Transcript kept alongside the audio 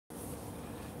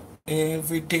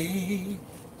Every day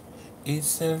is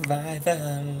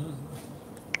survival.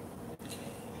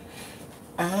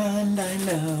 And I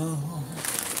know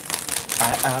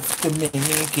I have to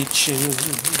make it true.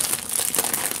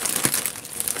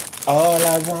 All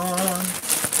I want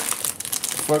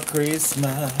for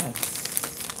Christmas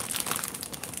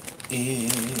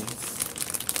is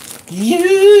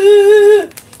you,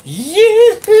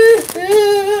 you,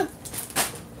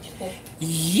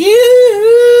 you.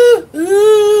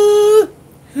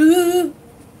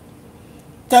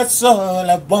 That's all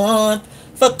I want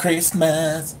for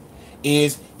Christmas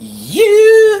is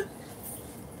you.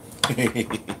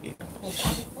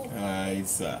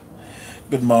 Nice.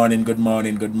 Good morning, good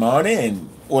morning, good morning.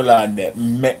 Hold on there.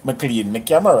 Me clean the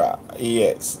camera.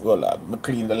 Yes, hold on. Me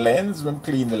clean the lens, me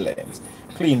clean the lens.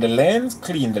 Clean the lens,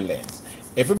 clean the lens.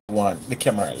 Everyone, the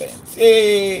camera lens.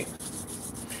 Hey.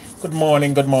 Good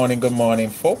morning, good morning, good morning,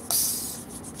 folks.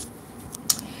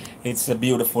 It's a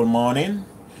beautiful morning,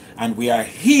 and we are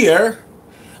here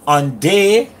on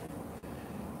day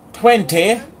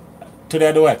 20.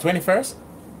 Today, the what? 21st?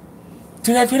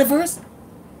 Today, 21st?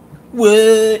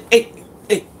 What? Hey.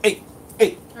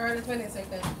 Or the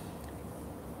 22nd.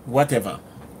 Whatever.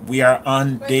 We are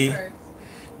on 21st.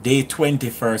 day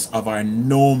 21st of our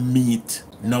no meat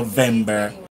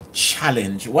November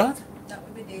challenge. What? That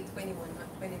would be day 21,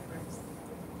 not 21st.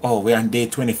 Oh, we're on day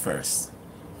 21st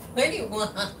 21.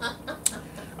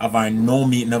 of our no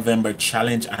meat November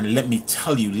challenge, and let me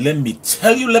tell you,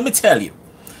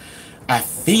 I'm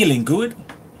feeling good.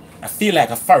 I feel like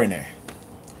a foreigner.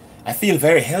 I feel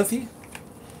very healthy.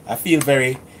 I feel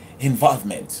very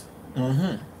involvement.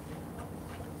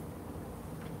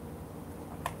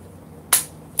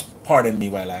 Pardon me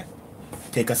while I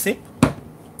take a sip.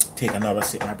 Take another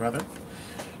sip, my brother.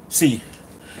 See,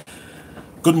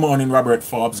 good morning, Robert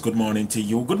Forbes. Good morning to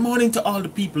you. Good morning to all the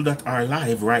people that are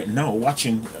live right now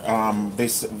watching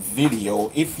this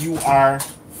video. If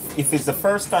it's the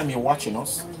first time you're watching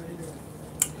us,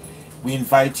 we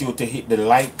invite you to hit the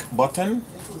like button,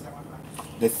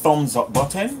 the thumbs up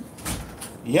button,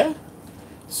 yeah,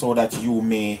 so that you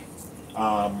may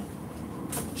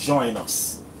join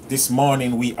us. This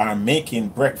morning we are making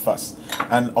breakfast,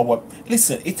 and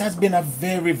listen, it has been a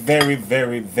very, very,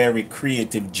 very, very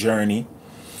creative journey.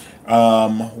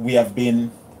 We have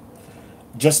been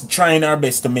just trying our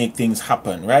best to make things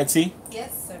happen, right? See,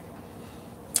 Yes, sir.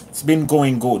 it's been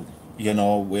going good. You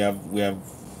know, we have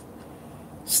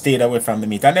stayed away from the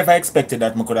meat. I never expected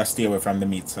that I could have stayed away from the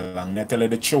meat so long. I tell you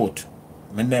the truth,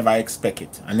 I never expect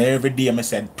it. And every day I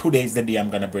said, today is the day I'm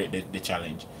gonna break the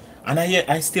challenge. And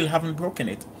I still haven't broken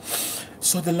it.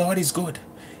 So the Lord is good.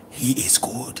 He is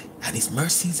good, and his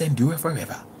mercies endure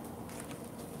forever.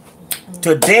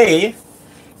 Today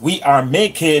we are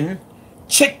making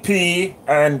chickpea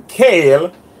and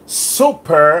kale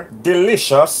super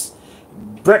delicious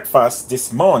breakfast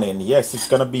this morning. Yes, it's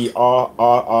gonna be what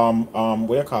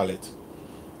do you call it?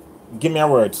 Give me a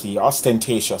word, see,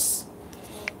 ostentatious.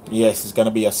 Yes, it's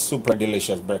gonna be a super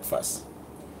delicious breakfast.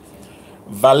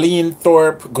 Valine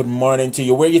Thorpe, good morning to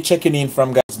you. Where you checking in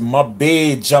from, guys?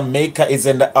 Bay, Jamaica is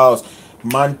in the house.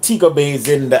 Montego Bay is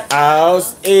in the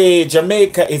house. Hey,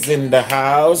 Jamaica is in the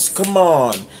house. Come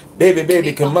on,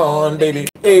 baby, come on, baby.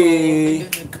 Hey.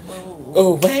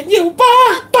 Oh, when you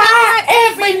walk by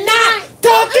every night,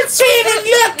 talking sweet and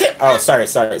looking. Oh,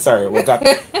 sorry. We got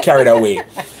carried away.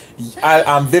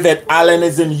 Vivet Allen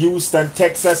is in Houston,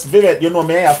 Texas. Vivet, you know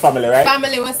me, I have family, right?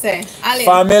 Family, what's say? Allen.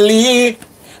 Family.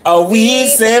 We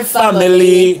say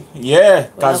family. Yeah,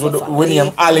 because we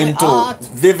name Allen too.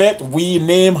 Vivet, we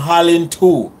name Allen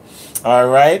too.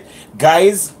 Alright.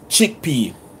 Guys,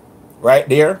 chickpea. Right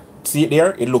there. See it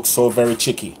there? It looks so very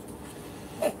chicky.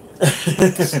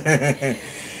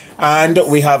 And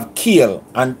we have kale,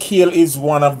 and kale is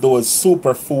one of those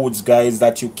superfoods, guys,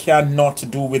 that you cannot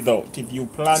do without. If you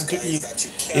plan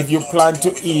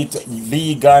to eat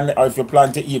vegan, or if you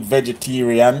plan to eat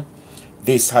vegetarian,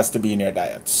 this has to be in your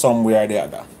diet somewhere or the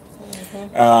other.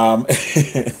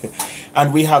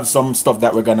 And we have some stuff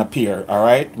that we're gonna pair. All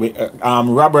right,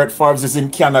 Robert Forbes is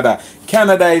in Canada.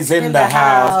 Canada is in the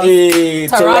house. Hey,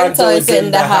 Toronto is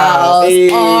in the house. Hey.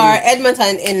 Or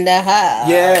Edmonton in the house.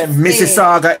 Yeah,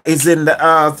 Mississauga is in the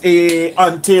house. Hey,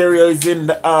 Ontario is in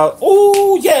the house.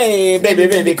 Oh yeah,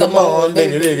 baby, come on,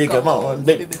 baby, come on,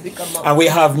 baby, come on. And we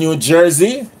have New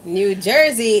Jersey. New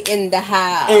Jersey in the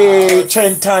house. Hey,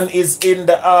 Trenton is in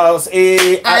the house.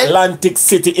 Hey, Atlantic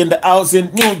City in the house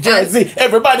in New Jersey.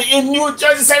 Everybody in New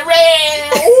Jersey say,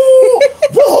 woohoo!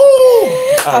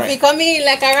 Coffee coming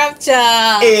like a rapture.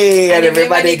 Hey, and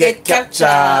everybody get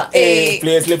captured. Hey,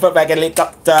 please lift up like a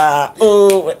helicopter.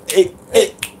 Oh, hey.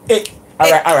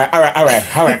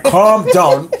 Alright. Calm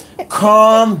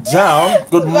down.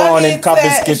 Good morning,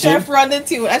 Coffee's Kitchen. Chef run the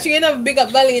tune. Actually, you know, big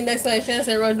up Valine next time. She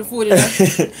say run the food. You know?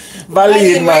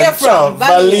 Valine, man.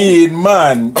 Valine,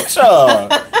 man.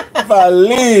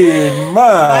 Valine,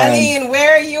 man. Valine,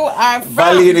 where you are from?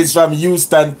 Valine is from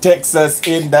Houston, Texas,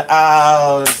 in the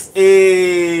house.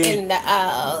 Hey. In the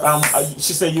house.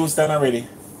 She said Houston already.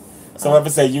 So if I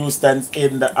say Houston's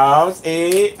in the house,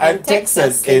 and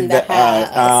Texas in the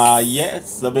house.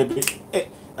 Yes, so baby,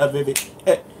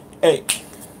 hey.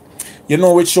 You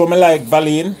know which show me like,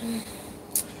 Valine?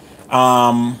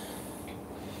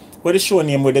 What the show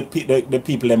name with the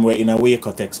people them were in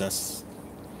Waco, Texas?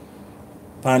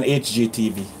 On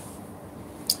HGTV.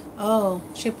 Oh,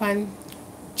 Chip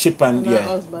and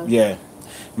yeah.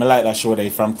 I like that show. They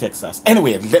from Texas.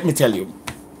 Anyway, let me tell you,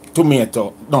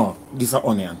 tomato. No, this is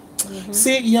onion.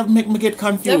 See, you have make me get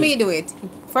confused. Let me do it.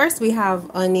 First, we have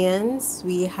onions.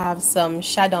 We have some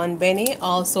Scotch Bonnet,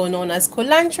 also known as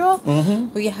Culantro.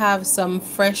 We have some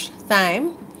fresh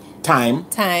thyme.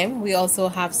 Thyme. We also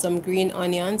have some green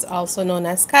onions, also known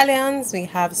as scallions. We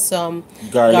have some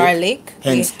garlic.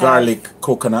 Hence garlic,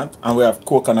 coconut. And we have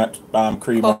coconut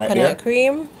cream right there. Coconut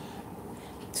cream.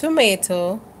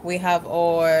 Tomato. We have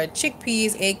our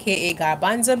chickpeas, aka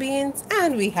garbanzo beans.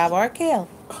 And we have our kale.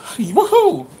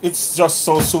 Woohoo! It's just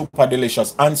so super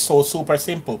delicious and so super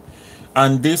simple.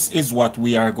 And this is what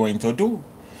we are going to do.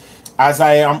 As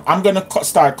I'm going to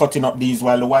start cutting up these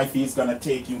while the wifey is going to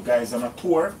take you guys on a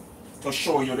tour to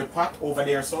show you the pot over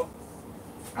there, so,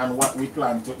 and what we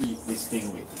plan to eat this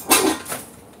thing with.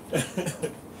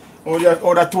 Oh,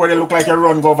 that tour they look like you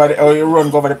run over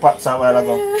the pots a while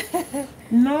ago.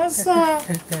 No, sir.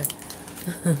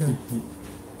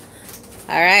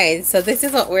 Alright, so this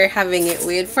is what we're having it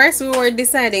with. First we were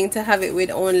deciding to have it with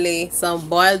only some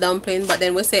boiled dumpling, but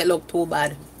then we say it looked too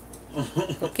bad.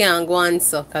 We can't go on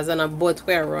so, because on a boat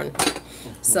we're run.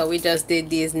 So we just did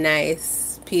these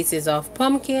nice pieces of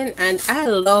pumpkin, and I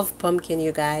love pumpkin,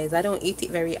 you guys. I don't eat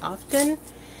it very often,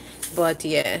 but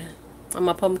yeah, I'm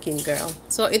a pumpkin girl.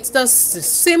 So it's just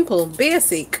simple,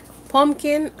 basic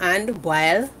pumpkin and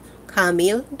boiled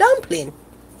caramel dumpling.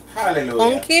 Hallelujah.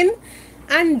 Pumpkin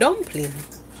and dumpling.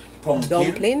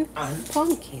 Pumpkin and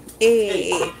pumpkin.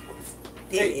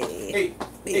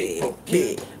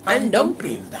 And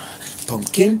dumpling.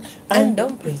 Pumpkin and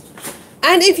dumpling.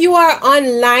 And if you are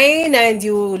online and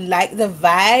you like the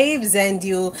vibes and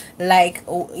you like,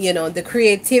 you know, the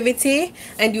creativity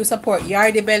and you support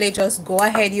Yardie Belly, just go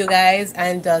ahead, you guys,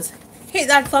 and just hit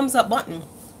that thumbs up button.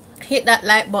 Hit that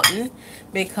like button,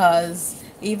 because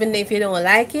even if you don't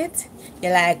like it, you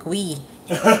like we.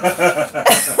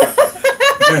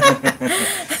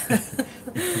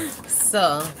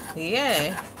 So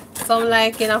yeah, some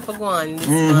liking off a one this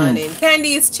morning.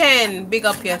 Candice Chen, big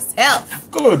up yourself.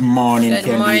 Good morning. Good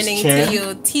Candice morning Chen. to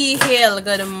you. T Hill,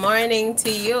 good morning to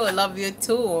you. Love you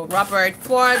too. Robert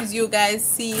Forbes, you guys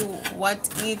see what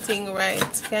eating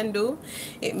right can do.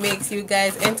 It makes you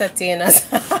guys entertain us.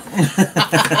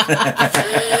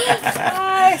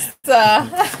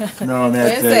 No,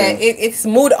 it's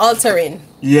mood altering.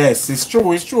 Yes, it's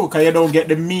true, because you don't get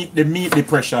the meat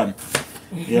depression.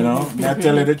 You know, I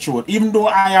tell you the truth. Even though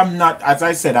I am not, as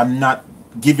I said, I'm not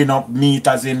giving up meat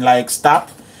as in like stop.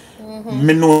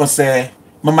 Me know say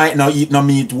I might not eat no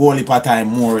meat whole heap of time,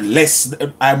 more or less.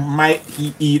 I might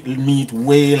eat meat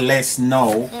way less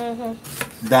now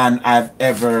than I've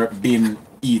ever been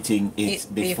eating it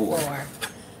before.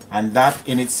 And that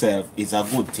in itself is a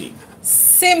good thing.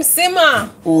 Simma.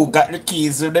 Who got the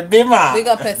keys to the bimmer? Big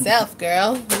up yourself,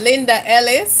 girl. Linda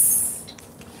Ellis.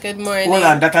 Good morning. Hold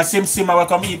on, that a Simma will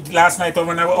come eat last night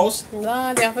over in our house?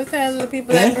 No, they have to tell the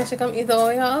people that they should come eat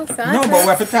over your house. Huh? No, but we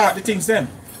have to talk the things then.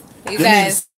 You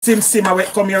guys. Simma will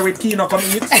come here with Kino come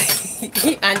eat.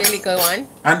 And the little one.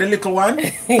 And the little one?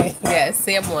 Yes,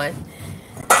 same one.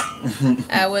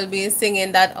 I will be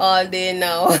singing that all day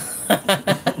now.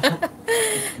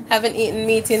 Haven't eaten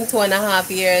meat in 2.5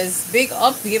 years. Big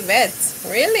up, Yvette.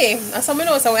 Really? As someone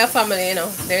knows, we're family, you know.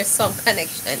 There's some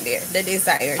connection there. The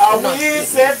desire to not we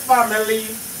said family.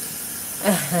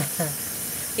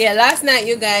 Yeah, last night,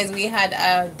 you guys, we had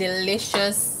a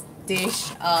delicious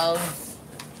dish of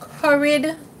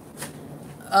curried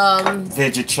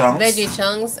veggie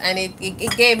chunks, and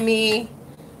it gave me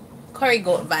curry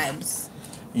goat vibes.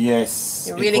 Yes,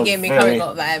 it really gave me curry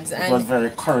goat vibes, and it was very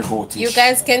curry goatish. You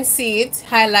guys can see it,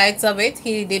 highlights of it.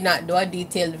 He did not do a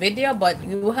detailed video, but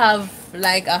you have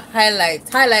like a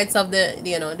highlights of the,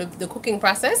 you know, the cooking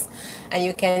process, and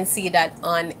you can see that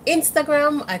on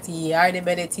Instagram at Yardie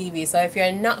Belly TV. So if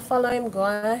you're not following, go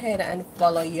ahead and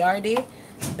follow Yardie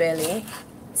Belly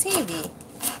TV.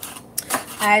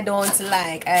 I don't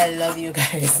like. I love you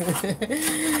guys.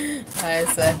 Alright,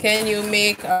 so can you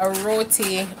make a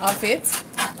roti of it?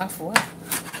 Of what?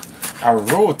 A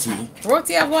roti?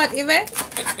 Roti of what, Yvette?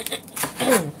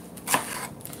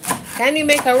 Can you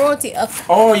make a roti of?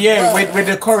 Oh yeah, with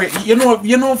the curry. You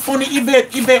know, funny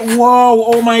Yvette. Wow,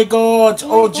 oh my God,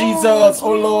 oh Jesus,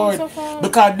 oh Lord.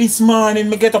 Because this morning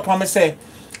me get up and me say,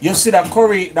 you see that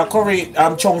curry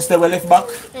chunks they were left back.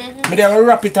 Me they will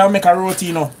wrap it and make a roti,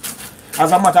 you know.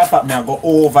 As a matter of fact, me I go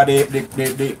over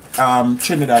the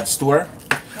Trinidad store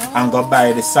and go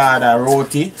buy the sada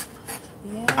roti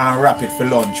and wrap it for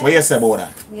lunch. What you say about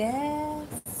that?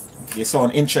 Yes. You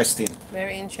sound interesting.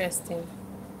 Very interesting.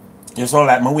 You sound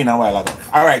like my win a while ago.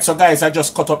 Alright, so guys, I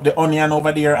just cut up the onion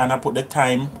over there and I put the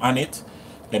thyme on it.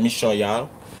 Let me show y'all.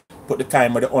 Put the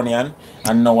thyme with the onion.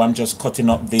 And now I'm just cutting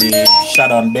up the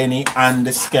shadon benny and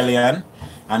the scallion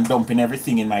and dumping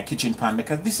everything in my kitchen pan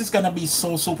because this is gonna be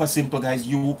so super simple, guys.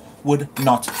 You would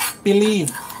not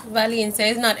believe. Valine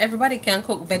says not everybody can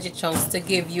cook veggie chunks to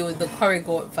give you the curry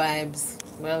goat vibes.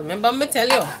 Well, remember me tell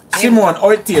you. Simone, how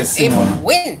it tastes, Simone?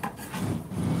 Win.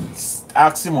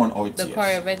 Ask Simone how it The tastes.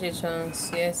 curry veggie chunks.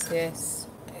 Yes, yes.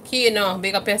 Kino,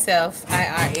 big up yourself.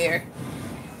 IR here.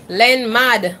 Len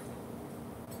Mad.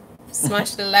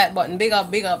 Smash the like button. Big up,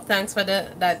 big up. Thanks for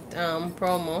that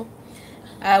promo.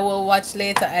 I will watch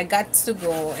later. I got to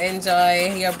go.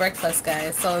 Enjoy your breakfast,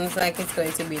 guys. Sounds like it's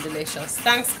going to be delicious.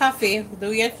 Thanks, coffee.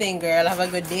 Do your thing, girl. Have a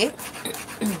good day.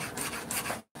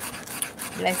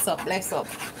 Bless up, bless up.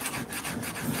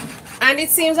 And it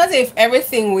seems as if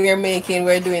everything we're making,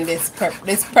 we're doing this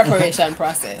preparation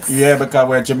process. Yeah, because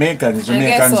we're Jamaicans.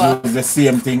 Jamaicans use the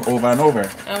same thing over and over.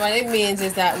 And what it means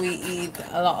is that we eat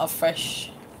a lot of fresh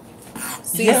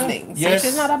seasonings, yes. which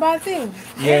is not a bad thing.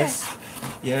 Yes. Yeah.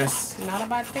 Yes. Not a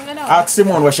bad thing at all. Ask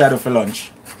Simone what she do for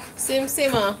lunch.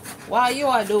 Simma, what you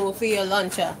are do for your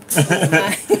lunch?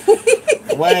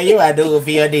 What you are do for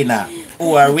your dinner?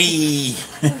 Who are we?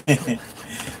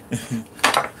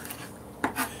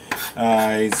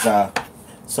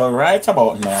 So right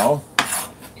about now,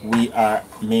 we are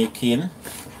making,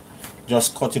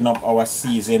 just cutting up our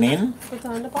seasoning. Put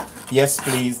on the pot. Yes,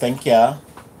 please. Thank you.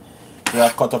 We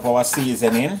have cut up our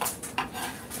seasoning.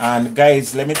 And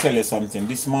guys, let me tell you something.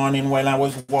 This morning while I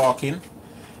was walking,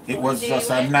 it was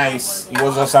just a nice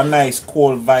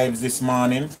cold vibes this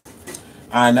morning.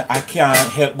 And I can't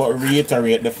help but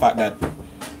reiterate the fact that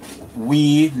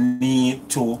we need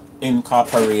to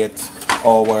incorporate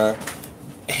our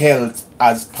health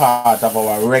as part of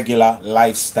our regular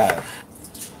lifestyle.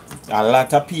 A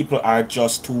lot of people are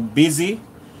just too busy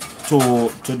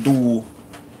to do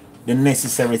the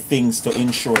necessary things to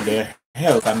ensure their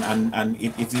health, and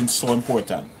it's so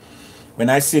important. When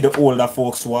I see the older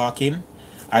folks walking,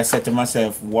 I said to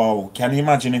myself, wow, can you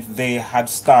imagine if they had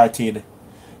started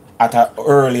at an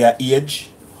earlier age,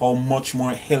 how much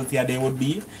more healthier they would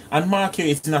be? And mark you,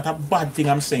 it's not a bad thing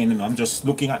I'm saying, you know. I'm just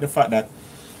looking at the fact that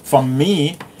for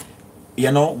me,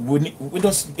 you know, we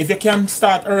just, if you can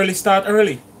start early, start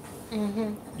early.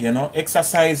 You know,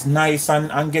 exercise nice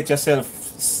and get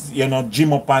yourself, you know,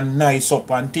 gym up and nice up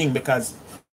and thing, because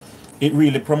it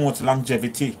really promotes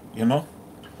longevity, you know.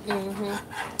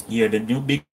 Yeah, the new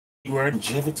big word,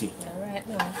 longevity. Alright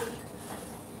now.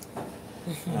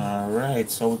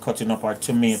 Alright, so we're cutting up our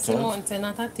tomatoes. So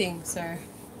not a thing, sir.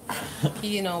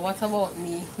 Kino, what about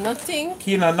me? Nothing.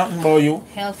 Kino, nothing about you.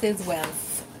 Health is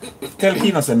wealth. Tell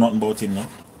Kino say nothing about him, no?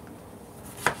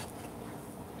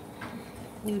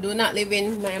 You do not live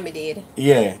in Miami-Dade.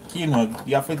 Yeah, Kino,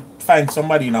 you have to find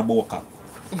somebody in a boca.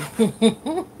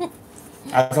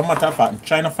 As a matter of fact, I'm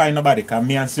trying to find nobody, because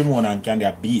me and Simone and Candy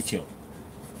beat you.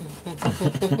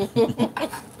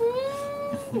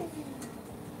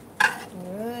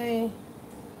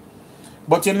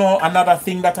 But you know, another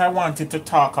thing that I wanted to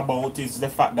talk about is the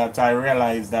fact that I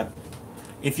realized that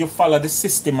if you follow the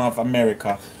system of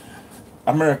America,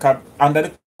 under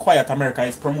the quiet America,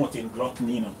 is promoting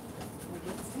gluttony, you know.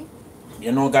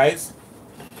 You know, guys,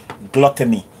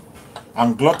 gluttony.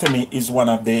 And gluttony is one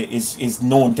of the is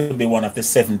known to be one of the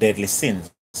 7 deadly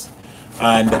sins.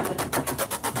 And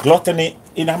gluttony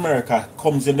in America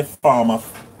comes in the form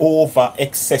of over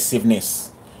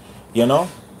excessiveness. You know,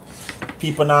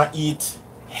 people not eat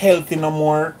healthy no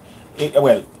more.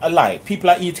 Well, a lie. People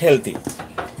are eat healthy,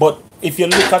 but if you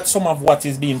look at some of what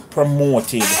is being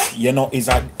promoted, you know, is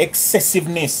an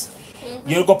excessiveness.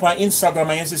 You go up on Instagram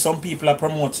and you see some people are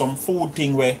promote some food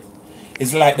thing where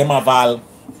it's like them have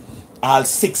all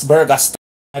 6 burgers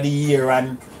of the year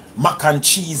and mac and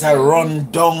cheese are run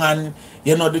down, and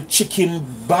you know the chicken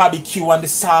barbecue and the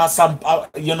sauce and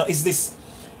you know, is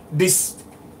this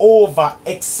over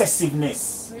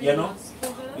excessiveness, you know.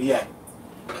 Yeah.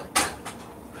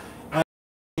 And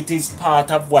it is part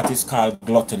of what is called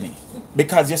gluttony.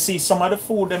 Because you see, some of the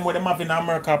food them what them have in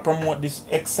America promote this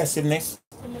excessiveness.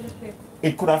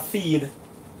 It could have feed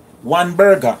one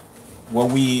burger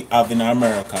what we have in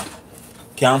America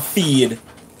can feed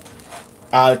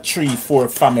all 3-4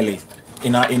 families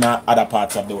in other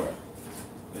parts of the world.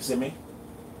 You see me?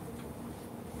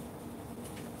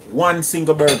 One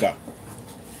single burger,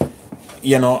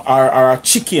 you know, or a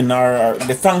chicken, or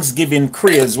the Thanksgiving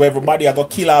craze where everybody are going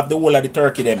to kill off the whole of the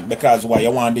turkey them because why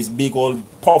you want this big old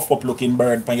puff up looking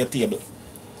bird on your table.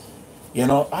 You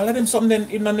know, all of them something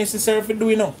it's not necessary for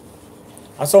doing, you know.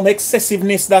 And some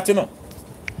excessiveness that, you know.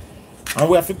 And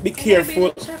we have to be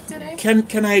careful.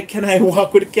 Can I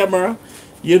walk with the camera?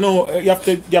 You know, you have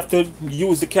to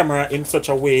use the camera in such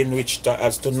a way in which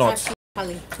as to not.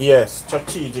 Yes,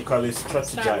 strategically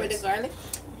strategize. Start with the garlic.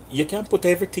 You can put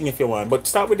everything if you want, but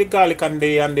start with the garlic and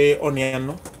the onion.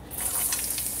 No?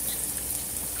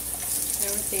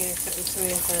 Everything except the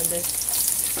tomatoes and the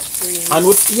greens. And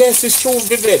with, yes, it's true,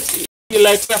 Vivet. You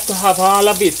like to have to have all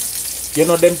of it. You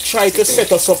know, them try to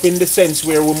set us up in the sense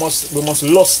where we must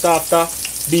lust after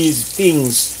these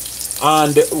things,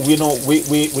 and you know we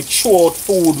throw out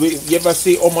food. You ever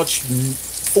see how much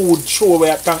food throw away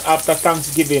after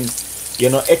Thanksgiving? You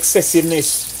know,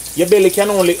 excessiveness. Your belly can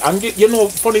only, and you know,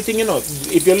 funny thing, you know,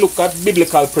 if you look at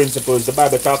biblical principles, the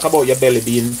Bible talk about your belly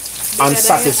being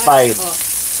unsatisfied.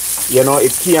 You know,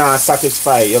 it can't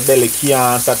satisfy. Your belly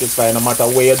can't satisfy no matter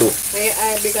where you do. And your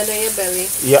eye bigger than your belly.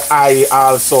 Your eye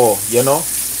also, you know.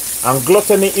 And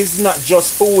gluttony is not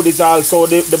just food, it's also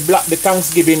the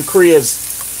Thanksgiving craze.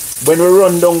 When we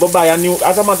run down go buy a new,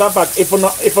 as a matter of fact, if you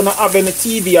not have any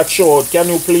TV at show, can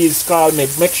you please call me?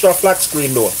 Make sure flat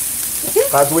screen though.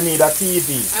 Because we need a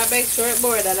TV. I make sure it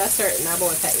board at a certain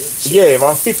about an inch. Yeah,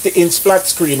 50-inch flat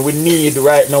screen we need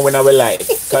right now in our life.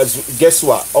 Because guess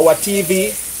what? Our TV,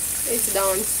 it's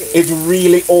downstairs. it's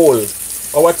really old.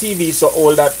 Our TV is so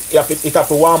old that it have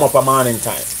to warm up a morning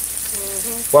time.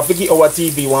 We have to give our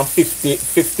TV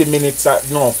 15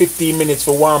 minutes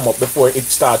for warm up before it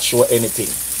starts show anything.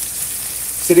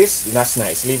 See this? That's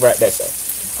nice. Leave right there,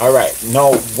 sir. Alright,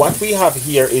 now what we have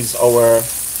here is our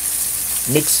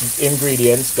mixed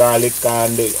ingredients, garlic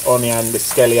and the onion, the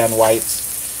scallion whites,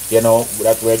 you know,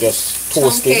 that we're just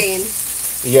toasting. Chunking.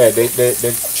 Yeah,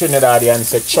 the Trinidadians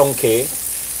say chunky,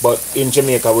 but in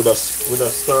Jamaica we just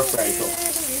stir fry it up.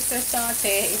 It's a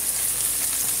saute.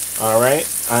 Alright,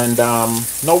 and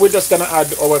now we're just gonna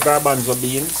add our garbanzo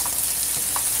beans.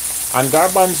 And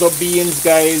garbanzo beans,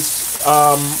 guys,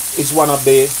 is one of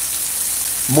the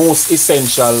most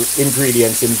essential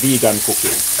ingredients in vegan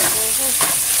cooking.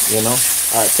 You know?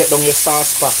 Alright, take down your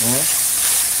sauce pack,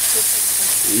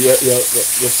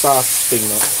 your sauce thing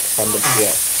from the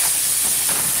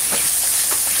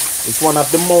It's one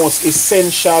of the most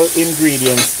essential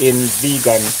ingredients in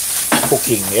vegan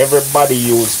cooking. Everybody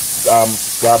use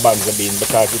garbanzo bean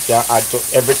because it can add to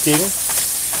everything.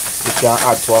 It can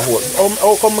add to a whole.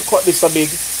 How come I cut this so big?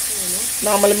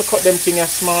 Normally I cut them things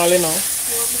small, you know.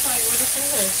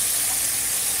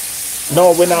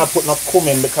 No, we're not putting no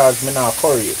cumin because we're not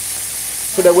curry it.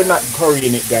 So that we're not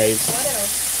currying it, guys.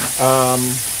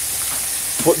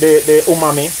 Put the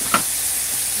umami.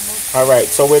 Alright,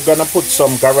 so we're gonna put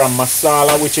some garam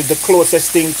masala, which is the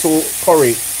closest thing to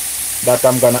curry that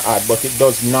I'm gonna add, but it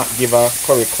does not give a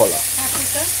curry color.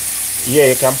 Paprika? Yeah,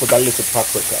 you can put a little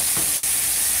paprika.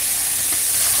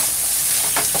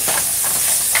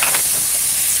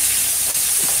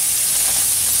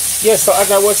 Yeah, so as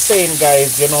I was saying,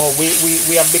 guys, you know, we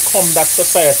have become that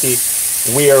society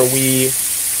where we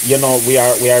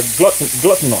are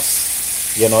gluttonous.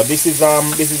 You know, this is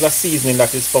a seasoning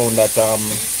that is found at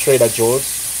Trader Joe's.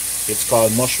 It's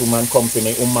called Mushroom and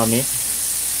Company Umami.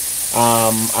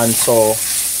 And so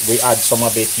we add some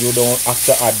of it. You don't have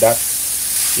to add that,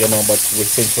 you know, but we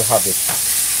seem to have it.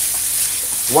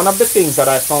 One of the things that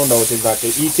I found out is that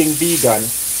eating vegan,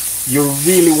 you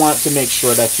really want to make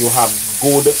sure that you have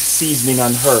good seasoning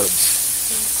and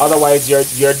herbs. Otherwise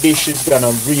your dish is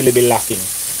gonna really be lacking.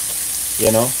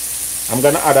 You know? I'm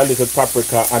gonna add a little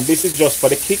paprika, and this is just for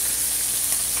the kick.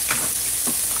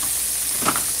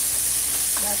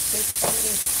 That's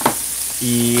it.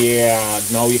 Yeah,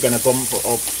 now you're gonna come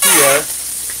up here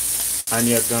and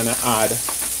you're gonna add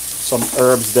some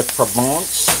herbs de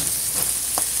Provence.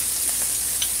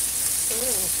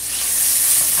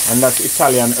 And that's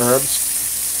Italian herbs.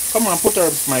 Come on, put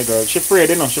herbs, my girl. She afraid,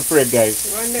 you know, she afraid, guys.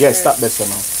 Yeah, stop this for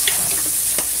now.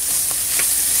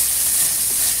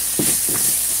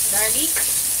 Garlic?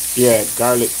 Yeah,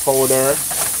 garlic powder.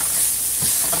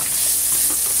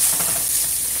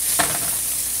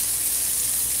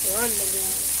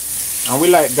 And we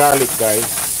like garlic, guys.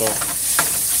 So,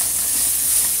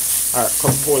 alright,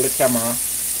 come hold the camera.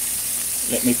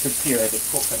 Let me prepare the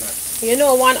coconut. You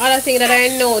know, one other thing that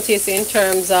I noticed in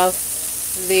terms of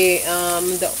the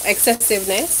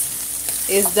excessiveness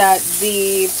is that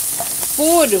the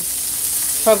food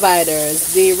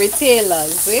providers, the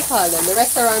retailers, we call them, the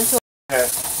restaurants. Yeah.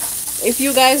 If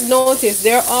you guys notice,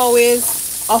 they're always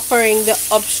offering the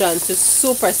option to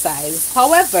supersize.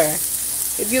 However,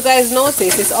 if you guys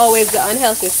notice, it's always the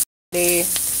unhealthy they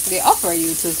offer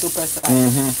you to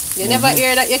supersize. You never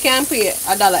hear that you can pay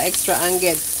 $1 extra and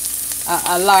get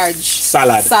a large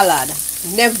salad.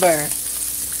 Never.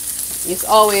 It's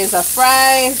always a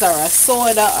fries or a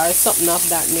soda or something of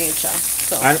that nature.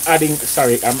 So I'm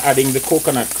adding the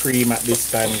coconut cream at this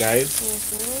time, guys.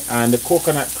 And the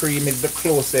coconut cream is the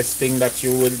closest thing that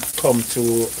you will come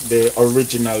to the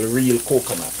original real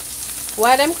coconut.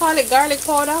 Why them call it garlic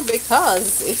powder?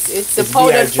 Because it's the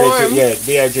powdered form. Yeah,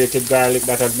 dehydrated garlic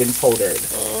that has been powdered.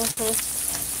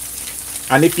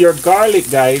 And if your garlic,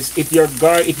 guys, if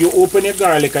you open your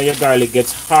garlic and your garlic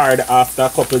gets hard after a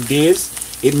couple of days,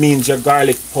 it means your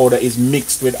garlic powder is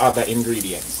mixed with other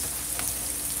ingredients.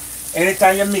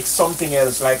 Anytime you mix something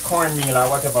else like cornmeal or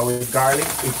whatever with garlic,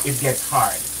 it gets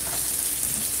hard.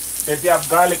 If you have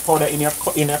garlic powder in your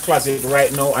closet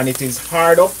right now and it is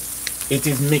hard up, it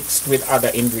is mixed with other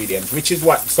ingredients, which is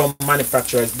what some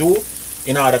manufacturers do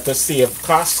in order to save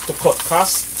costs, to cut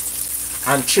costs,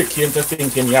 and trick you into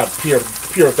thinking you have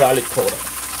pure garlic powder.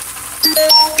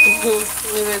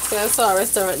 I saw a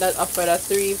restaurant that offered a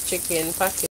 3 chicken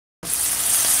packet.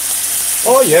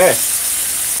 Oh yeah.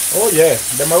 Oh yeah.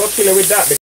 They might kill you with that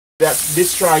because that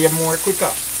destroy you more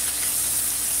quicker.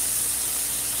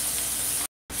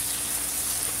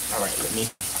 Alright, let me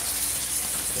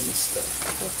start.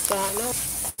 Let's start now.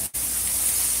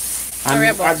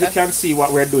 And as you can see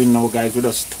what we're doing now, guys, we're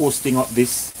just toasting up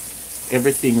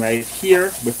everything right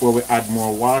here before we add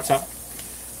more water.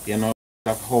 You know,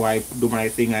 that's how I do my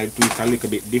thing. I do it a little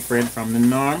bit different from the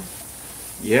norm.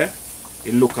 Yeah,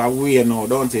 it look away now,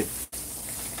 don't it?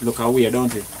 Look away,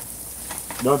 don't it?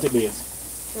 Don't it, Baze?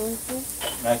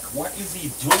 Like, what is he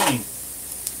doing?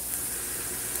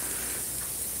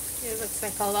 It looks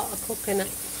like a lot of coconut.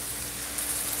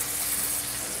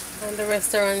 And the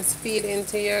restaurants feed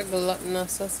into your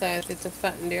gluttonous society to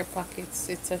fatten their pockets.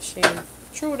 It's a shame.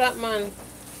 True that, man.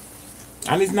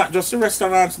 And it's not just the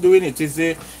restaurants doing it. It's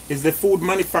the food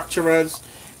manufacturers,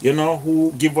 you know,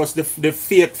 who give us the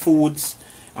fake foods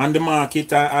on the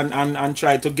market and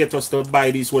try to get us to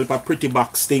buy these whole pretty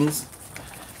box things.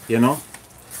 You know,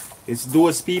 it's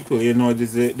those people. You know,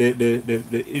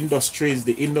 the industries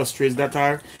that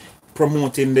are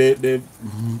promoting the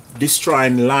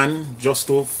destroying land just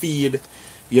to feed,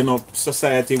 you know,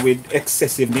 society with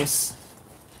excessiveness.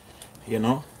 You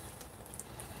know,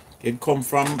 it come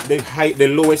from the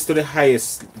lowest to the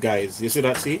highest, guys. You see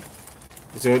that? See,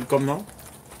 you see how it come now?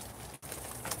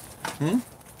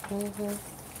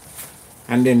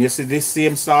 And then you see this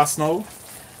same sauce now.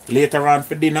 Later on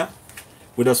for dinner,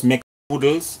 we just make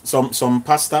noodles, some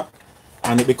pasta,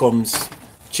 and it becomes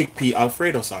chickpea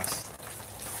Alfredo sauce.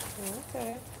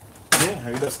 Okay. Yeah,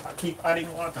 you just keep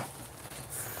adding water.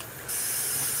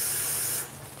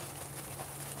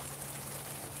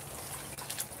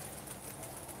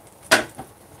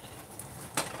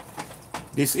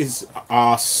 This is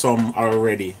awesome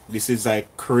already. This is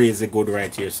like crazy good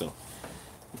right here, so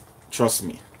trust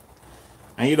me.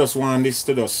 And you just want this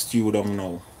to just stew them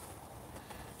now.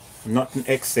 Nothing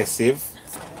excessive,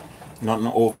 nothing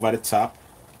over the top.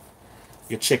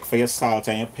 You check for your salt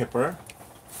and your pepper,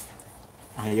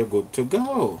 and you're good to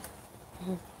go.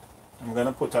 I'm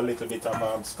gonna put a little bit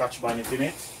of Scotch Bonnet in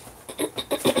it.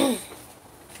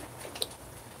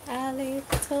 A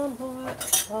little more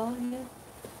onion.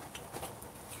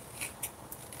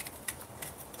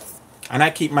 And I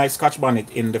keep my Scotch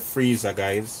Bonnet in the freezer,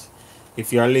 guys.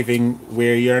 If you're living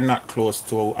where you're not close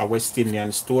to a West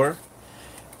Indian store,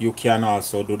 you can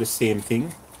also do the same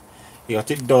thing.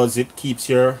 What it does, it keeps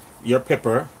your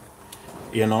pepper,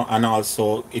 you know, and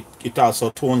also it also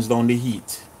tones down the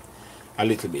heat a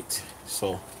little bit,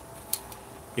 so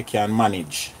you can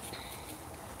manage.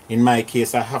 In my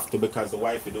case, I have to because the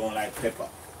wife don't like pepper.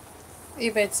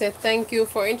 Yvette said, thank you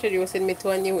for introducing me to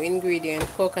a new ingredient,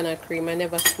 coconut cream. I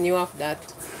never knew of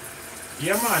that.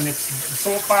 Yeah, man, it's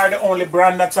so far the only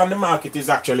brand that's on the market is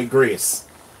actually Grace.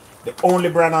 The only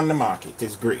brand on the market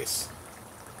is Grace.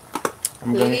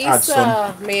 I'm going to add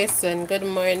some. Mason, good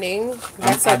morning.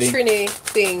 That's a Trini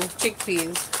thing,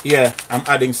 chickpeas. Yeah, I'm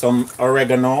adding some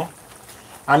oregano.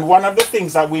 And one of the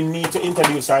things that we need to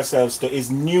introduce ourselves to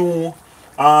is new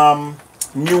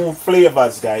new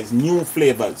flavors, guys. New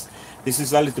flavors. This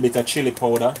is a little bit of chili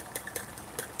powder.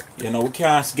 You know, we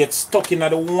can't get stuck in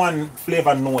the one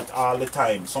flavor note all the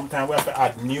time. Sometimes we have to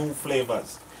add new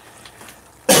flavors.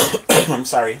 I'm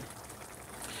sorry.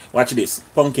 Watch this.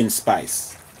 Pumpkin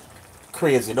spice.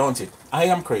 Crazy, don't it? I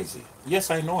am crazy.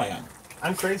 Yes, I know I am.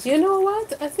 I'm crazy. You know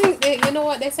what? I think they, you know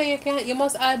what they say you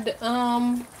must add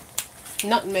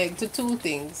nutmeg to two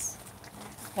things.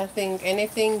 I think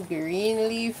anything green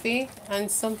leafy and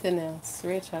something else.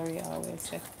 Rachel we always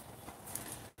say.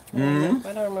 I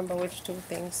don't remember which two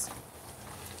things.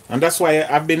 And that's why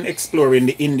I've been exploring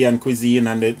the Indian cuisine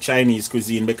and the Chinese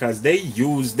cuisine, because they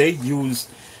use their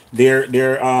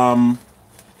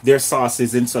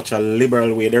sauces in such a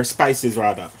liberal way, their spices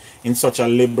rather, in such a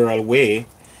liberal way.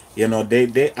 You know,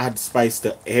 they add spice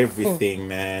to everything,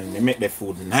 man. They make their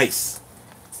food nice.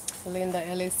 Linda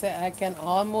Ellis said, I can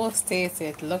almost taste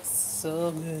it. Looks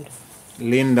so good.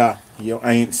 Linda, you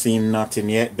ain't seen nothing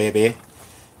yet, baby.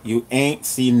 You ain't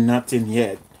seen nothing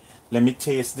yet. Let me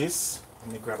taste this.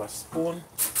 Let me grab a spoon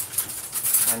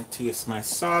and taste my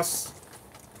sauce.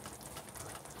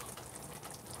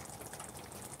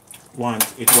 It want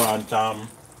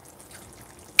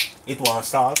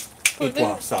salt. It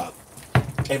want salt.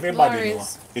 Everybody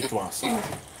knows it wants salt.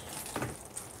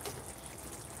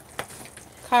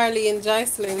 Carly and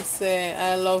Jocelyn say,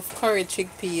 I love curry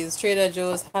chickpeas. Trader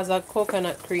Joe's has a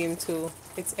coconut cream too.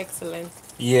 It's excellent.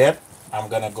 Yep, I'm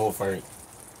gonna go for it.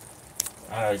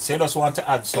 Alright, so you just want to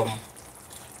add some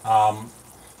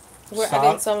We're salt.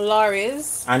 adding some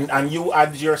Lorry's. And you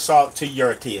add your salt to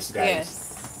your taste, guys. Yes.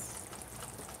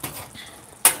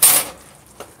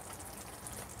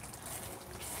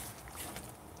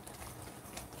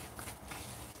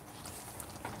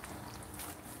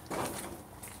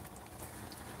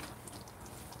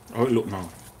 Oh, look now.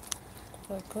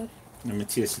 Oh, good. Let me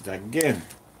taste it again.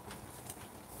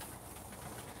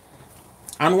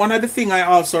 And one of the things I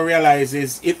also realize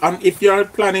is if you're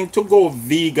planning to go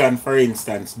vegan, for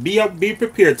instance, be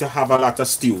prepared to have a lot of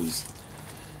stews.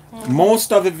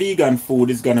 Most of the vegan food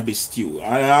is gonna be stew.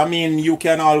 I mean, you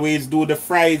can always do the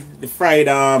fried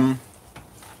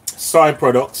soy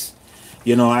products.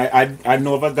 You know, I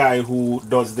know of a guy who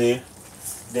does the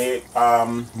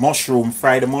mushroom,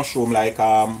 fry the mushroom, like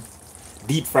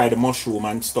deep fry the mushroom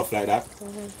and stuff like that.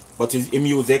 But he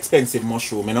use expensive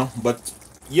mushroom, you know. But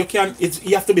you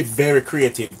have to be very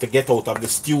creative to get out of the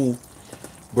stew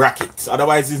brackets.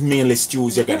 Otherwise, it's mainly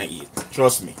stews you're gonna eat.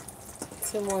 Trust me.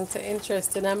 Someone's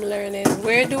interested. I'm learning.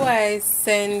 Where do I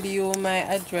send you my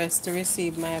address to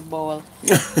receive my bowl?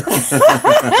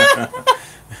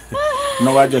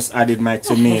 Now I just added my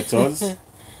tomatoes.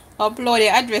 Upload the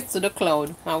address to the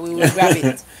cloud and we will grab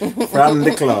it. From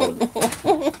the cloud.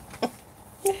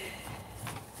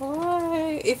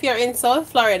 If you're in South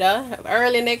Florida,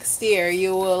 early next year,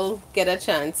 you will get a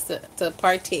chance to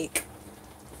partake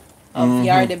of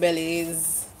Yardie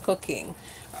Belly's cooking.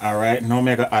 Alright, now I'm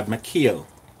going to add my kale.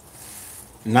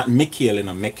 Not my kale, you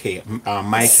know, my kale.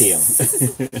 My kale.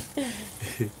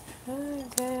 Oh,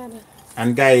 God.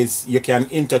 And guys, you can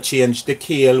interchange the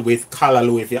kale with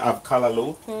callaloo if you have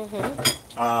callaloo.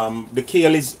 The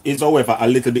kale is however a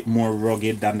little bit more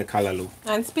rugged than the callaloo.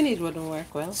 And spinach wouldn't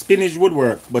work well. Spinach would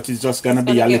work, but it's just gonna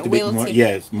be a little bit more, wilty.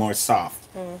 yes, more soft.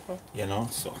 You know,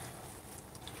 so.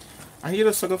 And you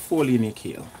just sort of fold in your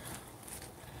kale.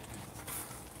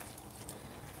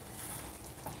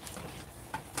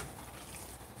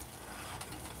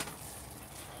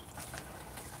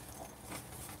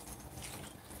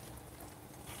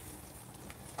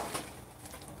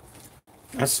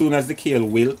 As soon as the kale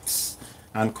wilts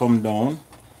and come down,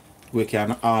 we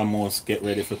can almost get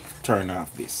ready to turn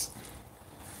off this.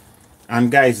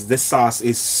 And guys, the sauce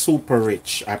is super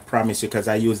rich, I promise you, because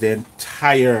I use the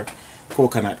entire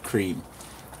coconut cream.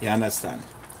 You understand?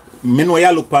 Me know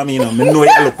you look for me, you know. Me know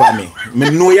you look for me.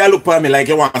 Me know you look for me like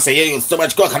you want to say you use so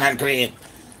much coconut cream.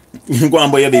 You go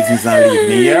and buy your business and leave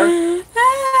me here.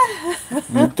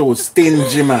 I'm too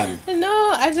stingy, man.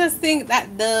 No, I just think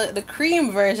that the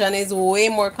cream version is way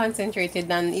more concentrated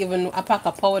than even a pack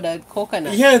of powdered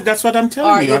coconut. Yeah, that's what I'm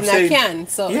telling you. Or even a can.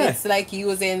 So yeah. it's like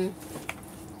using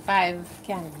 5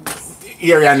 cans.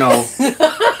 Here you know.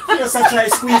 You such a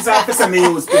squeeze off for some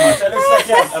use too much. And it's like,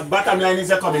 yeah, bottom line is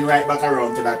you're coming right back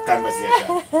around to that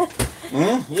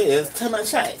conversation. Yes, too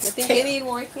much right. You think you need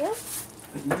more kale?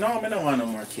 No, I don't want no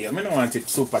more kale. I don't want it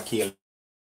super kale.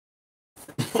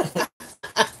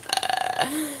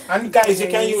 And guys, you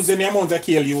can use any amount of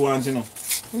kale you want, you know.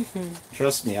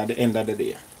 Trust me, at the end of the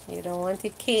day. You don't want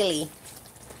it kale-y.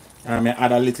 I may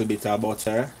add a little bit of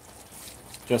butter.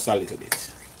 Just a little bit.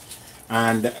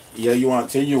 And yeah, you want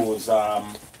to use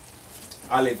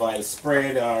olive oil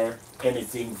spread or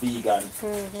anything vegan.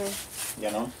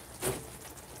 You know.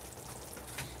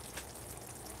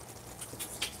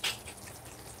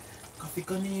 Coffee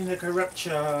coming in like a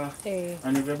rapture,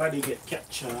 and everybody get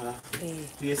capture.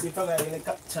 You see for like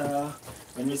helicopter,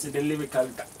 when you see the lyrical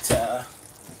doctor.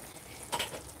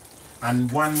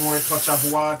 And one more touch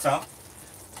of water,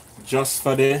 just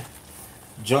for the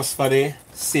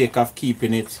sake of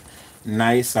keeping it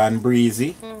nice and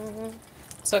breezy.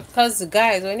 So, cause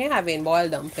guys, when you're having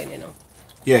boiled dumpling, you know.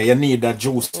 Yeah, you need that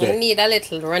juice there. You need a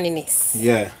little runniness.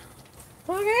 Yeah.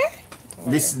 Okay.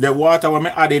 The water we're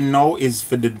adding now is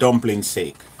for the dumpling's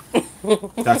sake.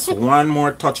 That's one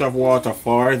more touch of water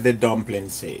for the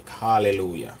dumpling's sake.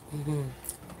 Hallelujah.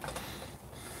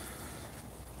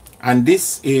 And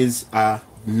this is a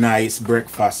nice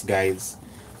breakfast, guys.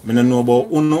 I don't know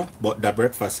about Uno, but the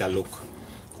breakfast look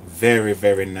very,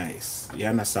 very nice. You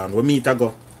understand? Where meat I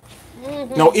go?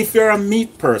 Now, if you're a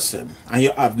meat person and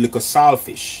you have little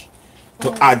saltfish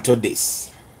to add to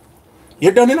this,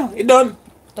 you're done, you know? You're done.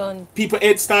 Done. People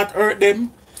head start hurt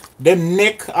them. Them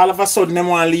neck, all of a sudden, them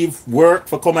want to leave work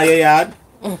for come to your yard.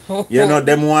 You know,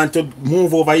 them want to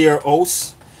move over your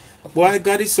house. Boy,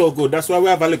 God is so good. That's why we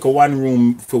have a little one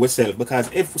room for ourselves.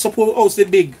 Because if suppose house is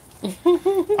big,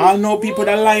 I know people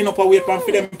that line up and wait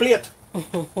for them plate.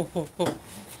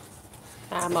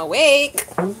 I'm awake.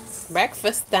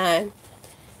 Breakfast time.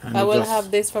 And I will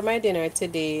have this for my dinner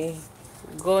today.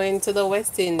 Going to the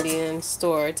West Indian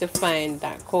store to find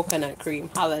that coconut cream.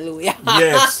 Hallelujah.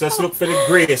 Yes, just look for the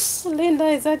grace. Linda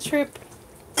is a trip.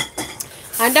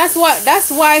 And that's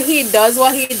why he does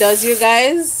what he does, you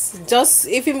guys. Just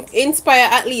if you inspire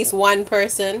at least one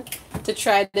person to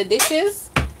try the dishes,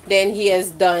 then he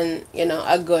has done, you know,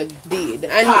 a good deed.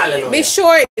 And Hallelujah. Be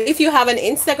sure if you have an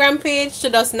Instagram page to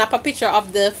just snap a picture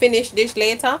of the finished dish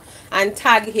later and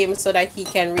tag him so that he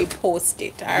can repost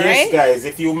it. Alright? Yes, guys,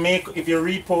 if you make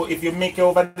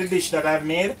over the dish that I've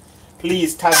made,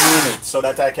 please tag me in it so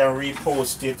that I can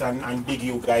repost it and big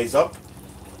you guys up.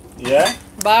 Yeah?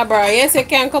 Barbara, yes, you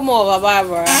can come over,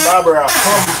 Barbara. Barbara,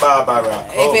 come, Barbara.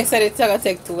 Come. If you said it's gonna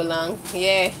take too long,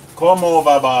 yeah. Come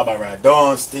over, Barbara.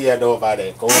 Don't stay over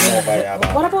there. Come over here,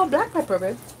 Barbara. What about black pepper,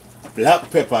 babe? Black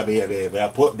pepper, baby. We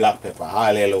have put black pepper.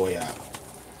 Hallelujah.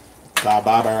 So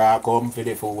Barbara come for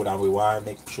the food and we want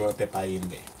to make sure pepper in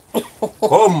there.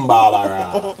 Come,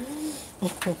 Barbara.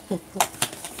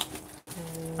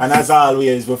 And as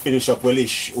always, we finish up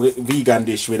with vegan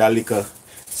dish with a little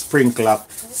sprinkle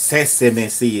of sesame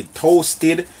seed.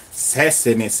 Toasted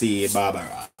sesame seed,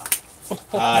 Barbara.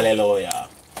 Hallelujah.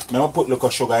 I'm going to put a little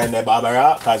sugar in there,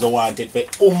 Barbara, because I want it for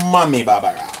umami,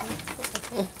 Barbara.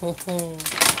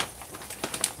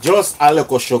 Just a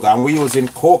little sugar. And we're using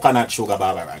coconut sugar,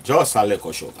 Barbara. Just a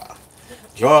little sugar.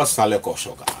 Just a little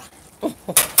sugar.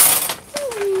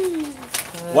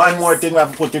 One more thing we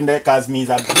have to put in there, because me is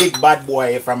a big bad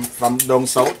boy from down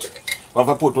south. We have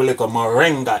to put a little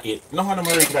moringa in. No, how the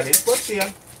moringa is, but see.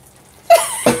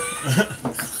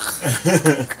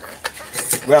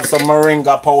 We have some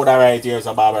moringa powder right here,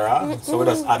 so Barbara. So we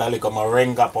just add a little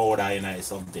moringa powder in there,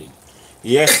 something.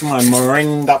 Yes, man,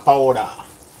 moringa powder.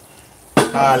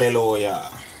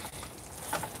 Hallelujah.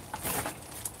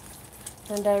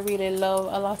 And I really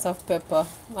love a lot of pepper.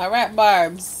 Alright,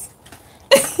 Barbs.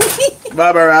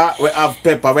 Barbara, we have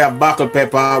pepper, we have buckle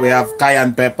pepper, we have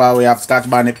cayenne pepper, we have Scotch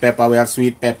Bonnet Pepper, we have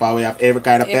sweet pepper, we have every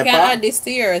kind of pepper. You can add this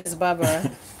to yours, Barbara.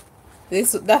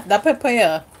 that pepper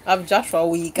here of Joshua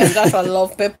week, and Joshua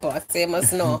love pepper, same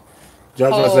as know.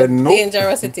 Joshua said no.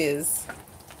 Dangerous it is.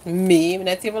 Me,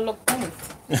 not even look good.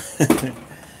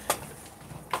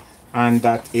 And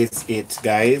that is it,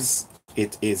 guys.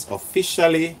 It is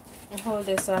officially hold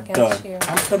this so I can done. share.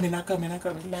 I'm coming.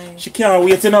 Nice. She can't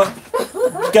wait, you know.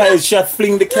 Guys, she had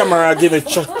fling the camera, give it,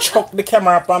 chuck the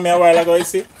camera up on me a while ago, you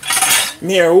see.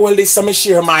 Here, hold this, so me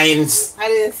share mines. I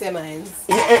didn't say mines.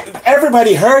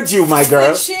 Everybody heard you, my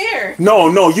girl. Share.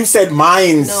 No, you said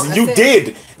mines. No, you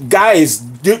did. Guys,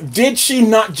 did she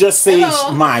not just say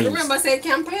mines? Remember, I said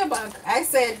can play back. I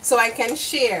said so I can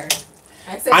share.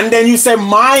 I said, and then you said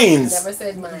mines. I never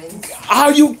said mines.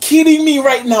 Are you kidding me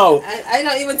right now? I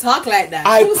don't even talk like that.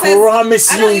 I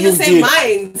promise you, you did.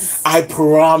 Mines. I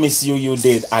promise you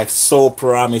did. I so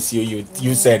promise you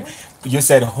you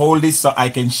said hold this so I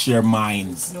can share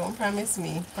mines. Don't promise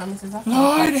me. Promises are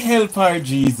Lord help her,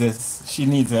 Jesus. She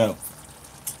needs help.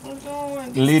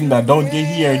 Linda, don't you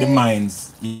hear the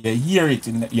mines? You hear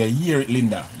it,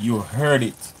 Linda. You heard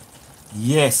it.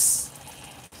 Yes.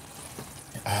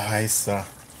 I saw.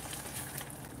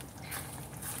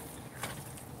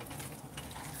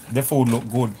 The food look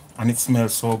good and it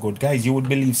smells so good. Guys, you would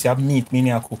believe she have meat in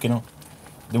here cooking up.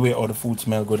 The way all the food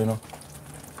smell good, you know.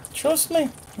 Trust me.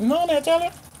 No, I tell you.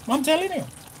 I'm telling you.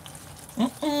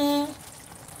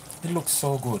 It looks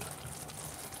so good.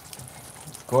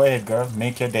 Go ahead, girl.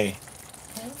 Make your day.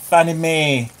 Fannie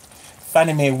Mae,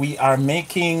 we are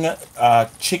making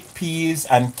chickpeas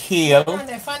and kale.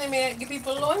 Fannie Mae give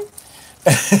people loan?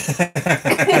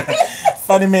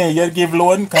 Fannie Mae, you give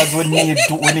loan because we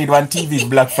need one TV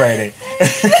Black Friday.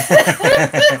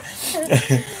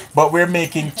 But we're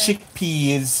making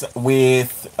chickpeas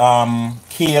with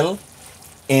kale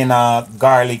in a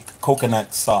garlic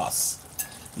coconut sauce.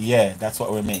 Yeah, that's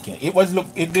what we're making. It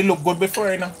did look good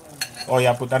before, you know. Oh,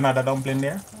 you put another dumpling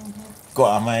there? Go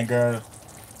on, my girl.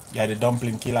 You're the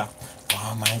dumpling killer.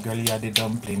 Oh, my girl, you're the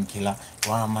dumpling killer.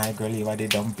 Oh, my girl, you are the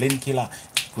dumpling killer.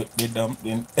 Put the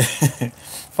dumpling.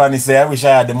 Fanny say, I wish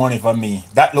I had the money for me.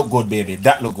 That look good, baby.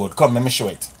 That look good. Come, let me show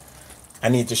it. I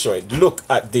need to show it. Look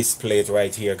at this plate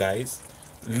right here, guys.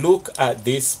 Look at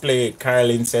this plate.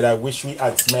 Carolyn said, I wish we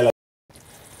had smell of.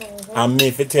 And me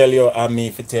if I tell you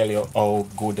how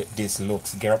good this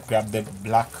looks. Grab the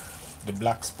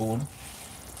black spoon.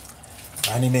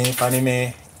 Fanny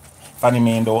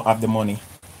Mae don't have the money.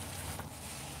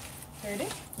 Ready?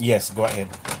 Yes, go ahead.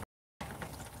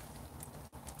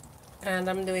 And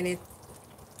I'm doing it.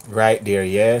 Right there,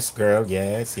 yes, girl,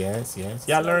 yes. Yeah,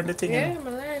 learn the thing. Yeah, I'm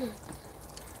learning.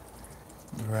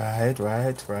 Right.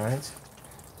 Right,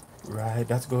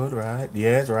 that's good, right.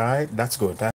 Yes, right, that's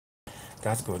good.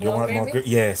 That's good. You More want more gravy?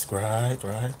 yes, right.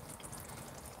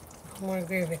 More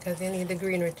gravy because you need the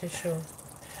greenery to show.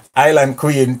 Island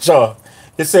Queen, sure.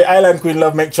 You say Island Queen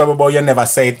love make trouble, but you never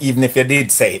say it, even if you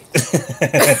did say it.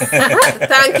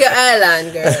 Thank you,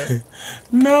 Island girl.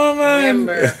 No, man.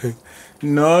 Remember.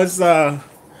 No, sir.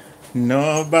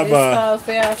 No, Baba. This calls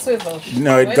for your swivel.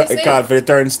 No, it calls for the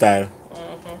turnstile.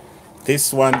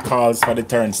 This one calls for the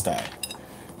turnstile.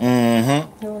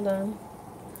 Hold on.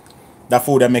 The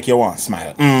food that make you want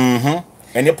smile.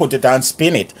 And you put it and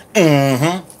spin it.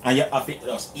 And you have it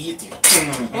just eat it.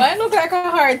 Why look like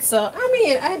a heart, so? I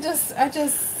mean, I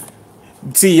just.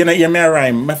 See, you know, you may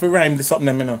rhyme. If you rhyme the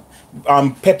something, you know.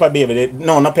 Pepper baby.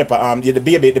 No, not pepper. The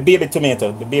baby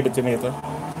tomato. The baby tomato.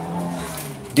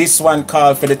 This one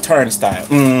called for the turnstile.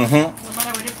 What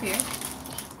about with the pear?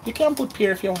 You can put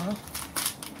pear if you want. I don't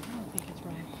think it's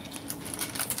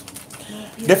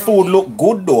right. The food look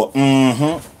good though.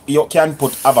 You can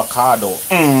put avocado.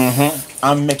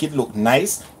 And make it look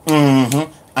nice.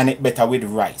 And it better with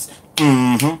rice.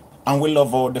 And we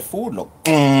love how the food look.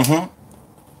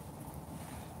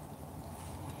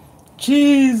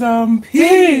 Cheese and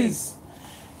peas.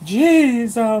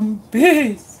 Cheese and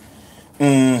peas.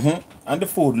 And the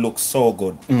food looks so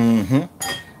good.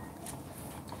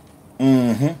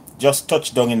 Just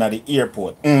touched down in the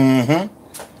airport.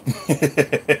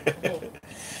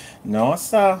 No,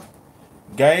 sir.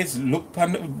 Guys, look.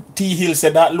 T Hill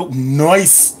said that look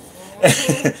nice.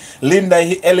 Linda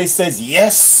Ellis says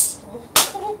yes.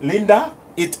 Linda,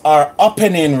 it are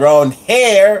opening round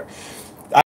here.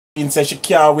 I said she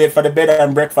can't wait for the bed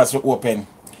and breakfast to open.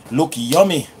 Look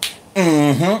yummy.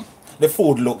 The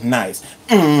food look nice.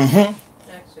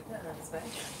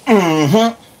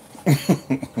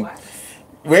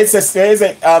 Wait,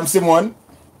 say, Simone.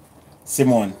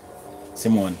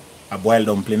 A boiled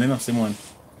dumpling, you know, Simone.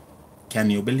 Can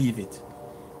you believe it?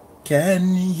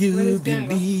 Can you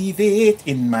believe it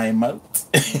in my mouth?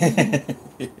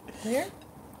 Where?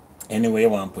 Anyway, you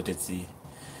want to put it, see.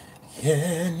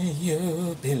 Can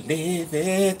you believe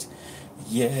it?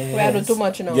 Yes. We are doing too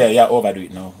much now. Yeah, overdo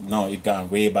it now. No, it gone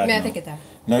way bad. May I now. take it off?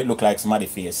 No, it look like somebody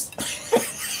face.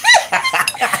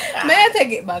 May I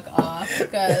take it back off?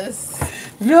 Because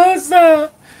No,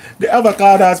 sir. The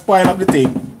avocado has spoiled up the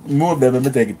thing. Move them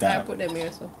and take it I out. put them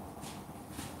here, so.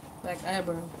 Like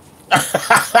eyebrow.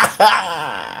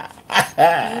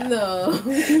 No.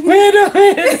 Wait a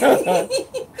minute.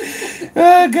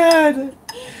 Oh, God.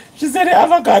 She said the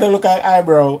avocado look like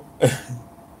eyebrow.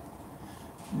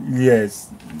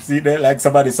 Yes. See that like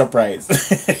somebody surprised. Look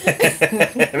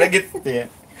it there.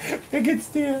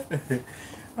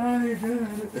 Oh my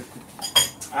God.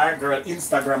 Alright, girl,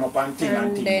 Instagram up and thing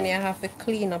and thing. Then you have to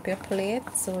clean up your plate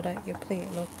so that your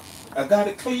plate look. I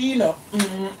gotta clean up.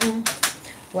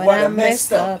 What I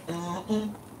messed up.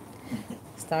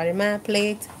 Starting my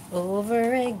plate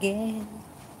over again.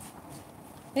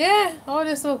 Yeah, how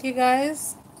this look, you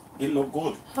guys? It look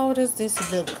good. How does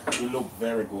this look? It look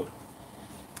very good.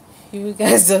 You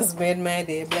guys just made my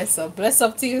day. Bless up. Bless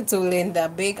up to you too, Linda.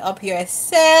 Big up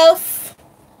yourself.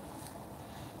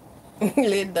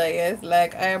 Linda, yes,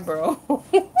 like eyebrow.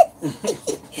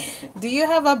 Do you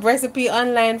have a recipe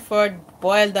online for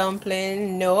boiled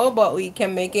dumpling? No, but we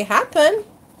can make it happen.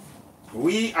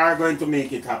 We are going to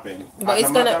make it happen. But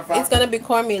it's gonna be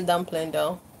cornmeal dumpling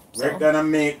though. We're gonna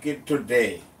make it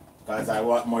today. Because I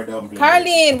want more dumplings.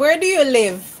 Carlene, where do you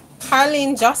live?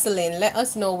 Carlene Jocelyn, let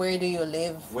us know where do you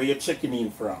live. Where you checking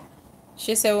in from?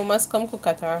 She said we must come cook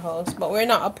at our house. But we're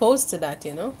not opposed to that,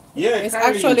 you know? Yeah, it's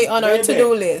Carlene, actually on our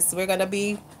to-do list. We're gonna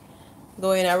be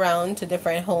going around to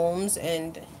different homes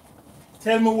and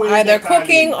tell me where either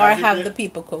cooking or have the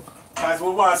people cook. Because we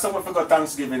want someone for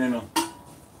Thanksgiving, you know.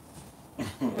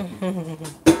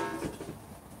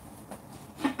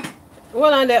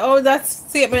 Well, on the that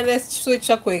statement, let's switch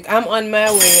up quick. I'm on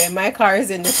my way. My car is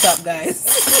in the shop, guys.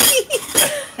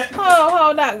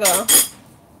 How that go?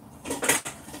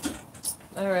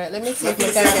 All right, let me see if we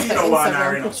can get the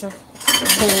Instagram picture.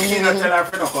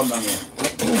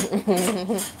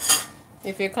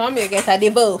 If you come, you get a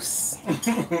divorce.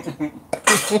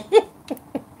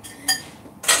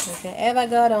 If you ever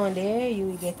go down there, you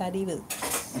will get a divorce.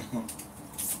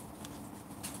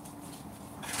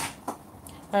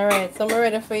 Alright, so we're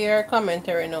ready for your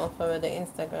commentary now for the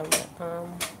Instagram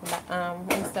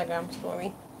Instagram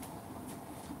story.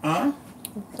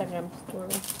 Instagram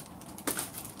story.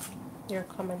 Your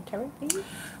commentary, please.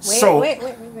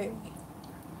 Wait.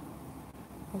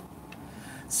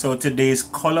 So today's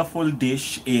colorful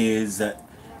dish is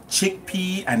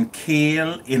chickpea and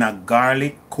kale in a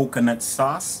garlic coconut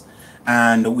sauce.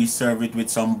 And we serve it with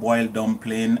some boiled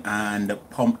dumpling and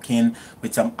pumpkin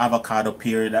with some avocado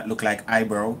puree that look like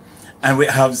eyebrow. And we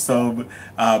have some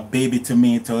baby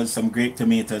tomatoes, some grape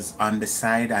tomatoes on the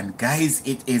side. And guys,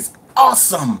 it is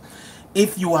awesome.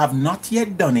 If you have not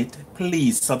yet done it,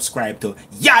 please subscribe to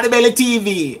Yardie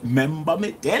TV. Remember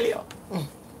me tell you.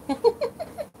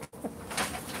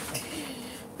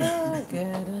 Oh,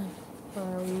 good.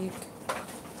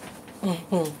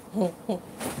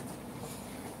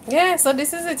 Yeah, so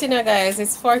this is it, you know, guys.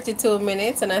 It's 42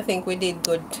 minutes, and I think we did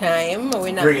good time.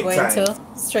 We're not going to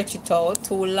stretch it out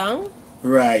too long.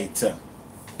 Right.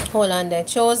 Hold on there.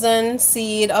 Chosen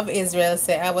Seed of Israel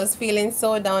say, I was feeling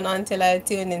so down until I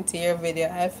tuned into your video.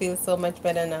 I feel so much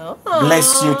better now. Aww.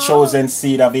 Bless you, Chosen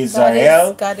Seed of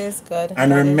Israel. God is good.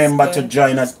 And remember to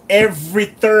join us every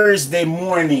Thursday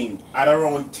morning at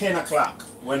around 10 o'clock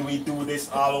when we do this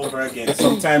all over again.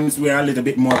 Sometimes we're a little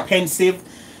bit more pensive.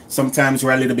 Sometimes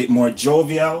we're a little bit more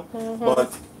jovial,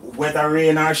 but whether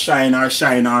rain or shine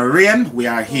or rain, we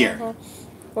are here.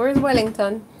 Where's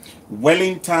Wellington?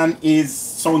 Wellington is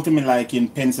sound to me like in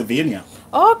Pennsylvania.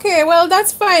 Okay, well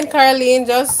that's fine, Carlene.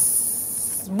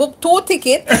 Just book 2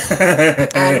 tickets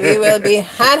and we will be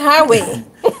on our way.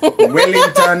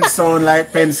 Wellington sound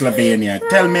like Pennsylvania.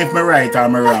 Tell me if I'm right or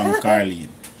I'm wrong, Carlene.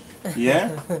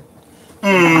 Yeah?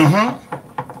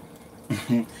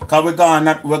 Cause we're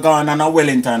going on a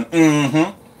Wellington.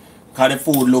 Cause the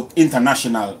food look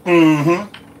international.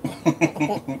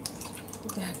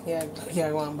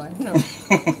 Yeah, one by no.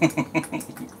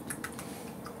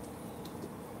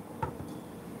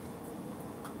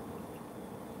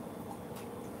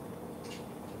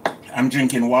 I'm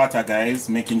drinking water, guys,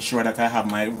 making sure that I have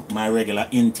my regular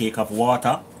intake of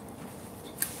water.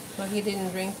 But he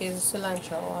didn't drink his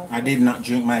cilantro water. I did not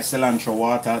drink my cilantro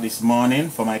water this morning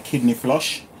for my kidney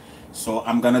flush. So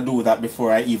I'm going to do that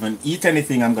before I even eat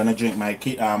anything. I'm going to drink my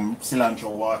cilantro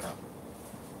water.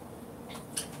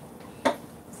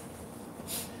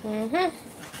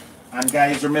 And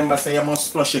guys, remember, say you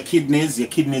must flush your kidneys. Your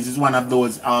kidneys is one of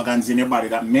those organs in your body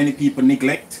that many people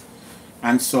neglect.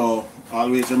 And so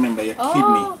always remember your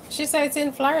kidney. She said it's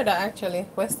in Florida, actually,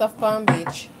 west of Palm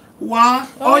Beach. What?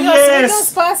 Oh yes. We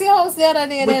just passed your house the other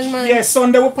day, then, man. Yes,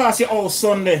 Sunday we pass your house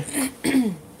Sunday.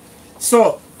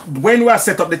 So when we are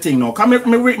set up the thing now, come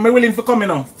me willing for coming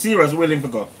now. Serious, willing for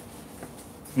go.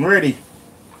 I'm ready.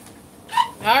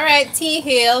 Alright, T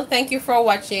Hill, thank you for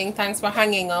watching. Thanks for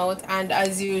hanging out. And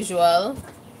as usual,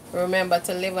 remember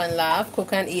to live and laugh,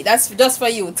 cook and eat. That's just for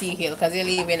you, T Hill, because you're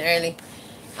leaving early.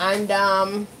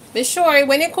 And be sure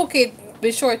when you cook it,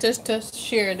 be sure to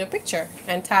share the picture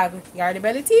and tag Yardie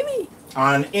TV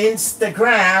on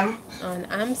Instagram. On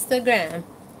Instagram.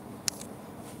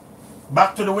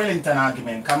 Back to the Wellington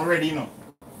argument. Come ready, you know.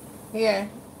 Yeah.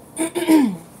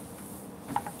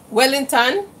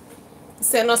 Wellington,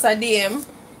 send us a DM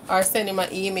or send him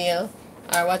an email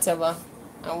or whatever,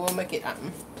 and we'll make it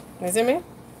happen. You see me?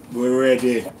 We're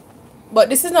ready. But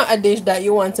this is not a dish that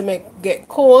you want to get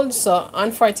cold, so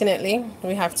unfortunately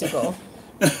we have to go.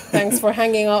 Thanks for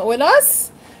hanging out with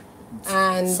us,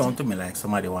 and sound to me like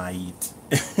somebody want to eat.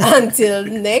 Until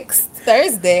next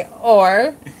Thursday,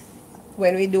 or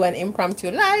when we do an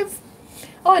impromptu live.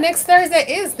 Oh, next Thursday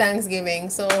is Thanksgiving,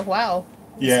 so wow.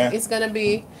 Yeah, it's gonna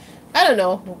be I don't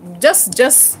know.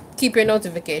 Just keep your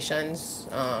notifications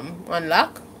on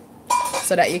lock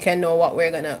so that you can know what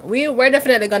we're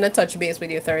definitely gonna touch base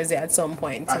with you Thursday at some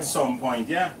point. At some point,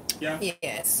 yeah.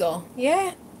 Yeah. So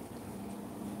yeah.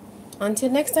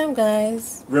 Until next time,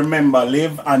 guys. Remember,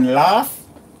 live and laugh.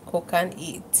 Cook and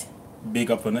eat. Big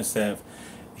up on yourself.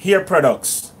 Hair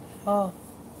products. Oh.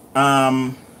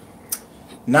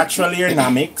 Natural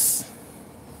Dynamics.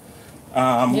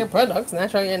 Hair products,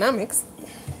 natural dynamics.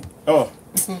 Oh.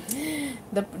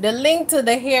 The link to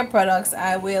the hair products,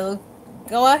 I will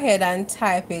go ahead and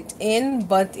type it in,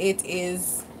 but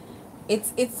it's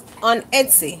on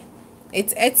Etsy.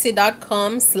 It's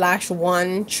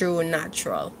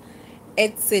etsy.com/one-true-natural.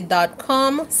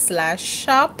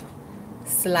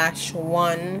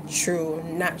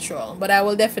 etsy.com/shop/one-true-natural. But I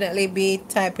will definitely be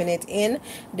typing it in.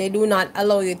 They do not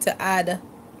allow you to add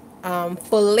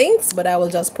full links, but I will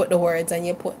just put the words and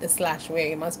you put the slash where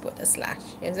you must put the slash.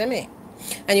 You see me?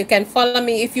 And you can follow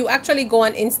me if you actually go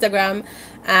on Instagram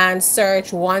and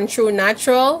search One True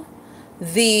Natural.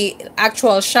 The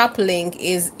actual shop link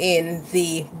is in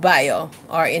the bio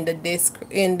or in the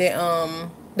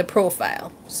the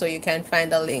profile, so you can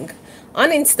find a link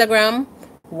on Instagram,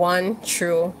 One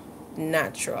True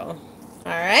Natural. All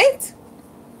right.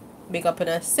 Big up on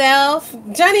yourself.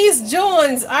 Janice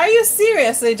Jones, are you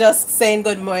seriously just saying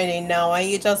good morning now? Are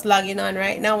you just logging on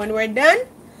right now when we're done?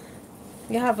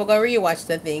 You have to go rewatch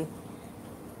the thing.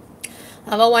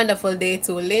 Have a wonderful day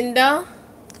too, Linda.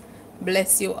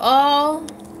 Bless you all.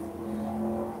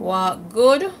 Walk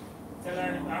good. Tell her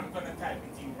I'm gonna type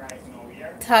it in right now,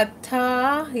 yeah?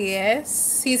 Tata,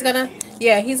 yes. He's gonna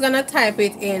type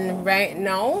it in right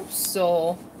now.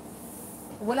 So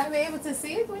will I be able to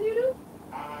see it when you do?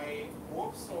 I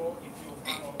hope so. If you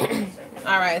hang on 1 second.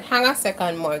 Alright, hang a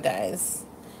second more, guys.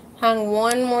 Hang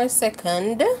one more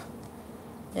second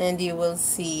and you will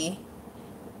see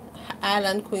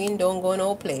Island Queen, don't go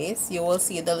no place. You will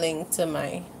see the link to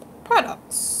my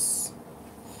products.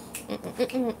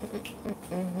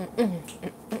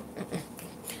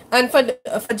 And for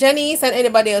Jenny's and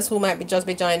anybody else who might be just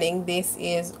be joining, this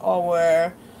is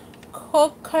our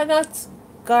coconut,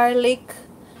 garlic,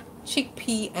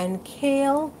 chickpea and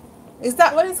kale. Is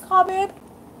that what it's called, babe?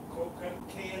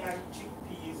 Kale and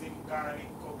chickpeas in garlic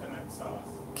coconut sauce.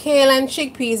 Kale and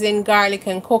chickpeas in garlic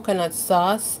and coconut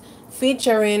sauce,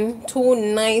 featuring 2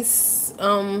 nice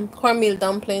cornmeal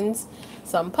dumplings,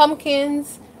 some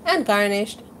pumpkins, and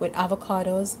garnished with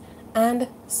avocados and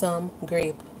some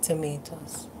grape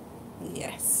tomatoes.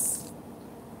 Yes.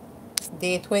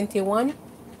 Day 21.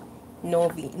 No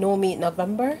meat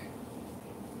November.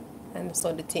 And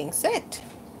so the thing set.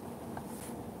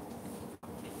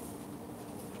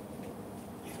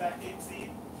 Is that Etsy?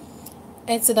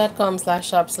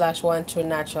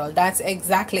 Etsy.com/shop/one-true-natural. That's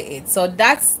exactly it. So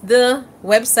that's the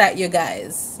website, you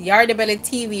guys. Yardie Belly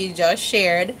TV just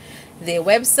shared the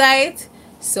website.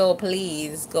 So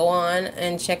please go on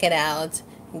and check it out.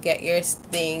 Get your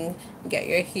thing. Get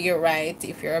your hair right.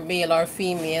 If you're a male or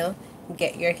female,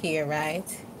 get your hair right.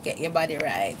 Get your body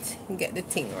right. Get the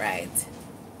thing right.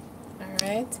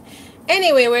 Alright.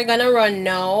 Anyway, we're gonna run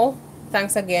now.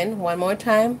 Thanks again. One more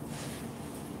time.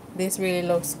 This really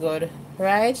looks good.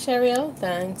 Right, Cheryl?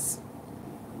 Thanks.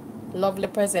 Lovely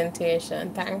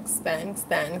presentation. Thanks.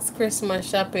 Christmas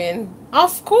shopping.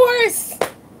 Of course!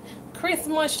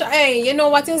 Christmas shopping. Hey, you know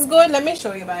what is good? Let me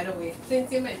show you, by the way.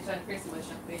 Since you mentioned Christmas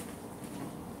shopping.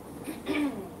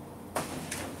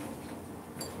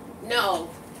 No.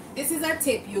 This is a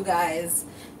tip, you guys.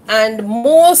 And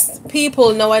most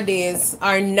people nowadays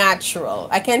are natural.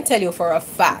 I can tell you for a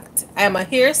fact. I am a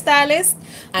hairstylist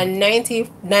and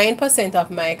 99%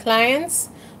 of my clients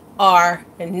are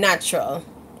natural.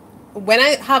 When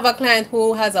I have a client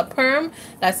who has a perm,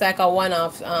 that's like a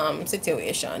one-off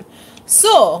situation.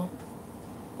 So,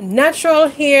 natural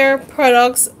hair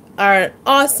products are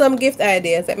awesome gift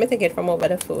ideas. Let me take it from over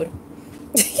the food.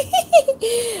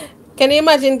 Can you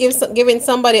imagine giving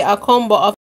somebody a combo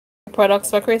of products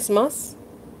for Christmas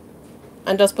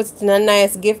and just put it in a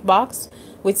nice gift box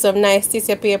with some nice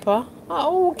tissue paper?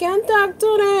 Oh, can talk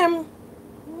to them.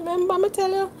 Remember me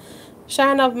tell you?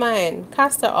 Shine of Mine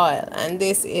castor oil, and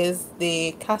this is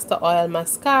the castor oil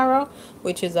mascara,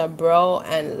 which is a brow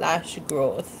and lash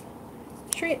growth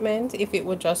treatment. If it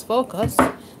would just focus,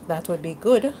 that would be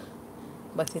good,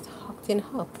 but it's acting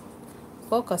up.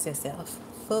 Focus yourself.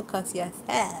 Focus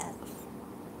yourself.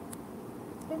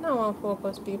 You don't want to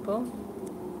focus, people.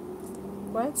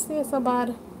 Why it stays so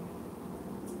bad?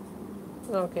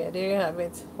 Okay, there you have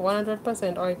it.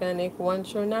 100% organic, One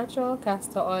True Natural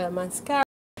castor oil mascara.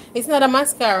 It's not a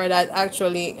mascara that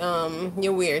actually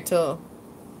you wear to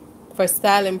for for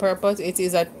styling purpose, it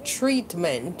is a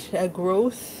treatment, a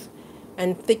growth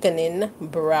and thickening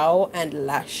brow and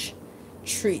lash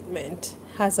treatment.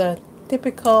 Has a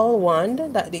typical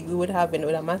wand that you would have in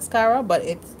with a mascara, but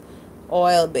it's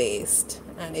oil based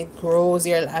and it grows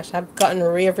your lash. I've gotten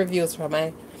rave reviews from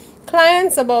my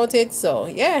clients about it, so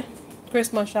yeah,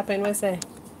 Christmas shopping we say.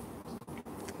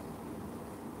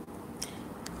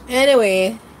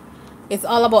 Anyway, it's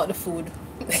all about the food.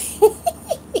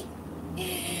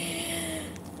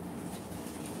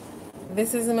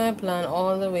 This is my plan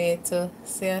all the way to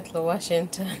Seattle,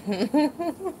 Washington.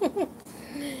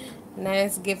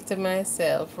 Nice gift to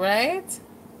myself, right?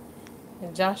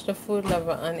 Josh the Food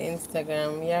Lover on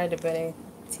Instagram. Yardie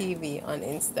TV on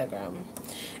Instagram.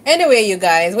 Anyway, you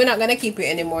guys, we're not gonna keep you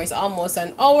anymore. It's almost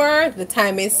an hour. The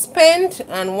time is spent,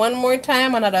 and one more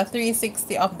time, another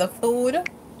 360 of the food.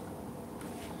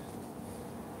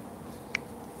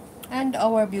 And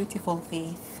our beautiful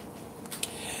faith.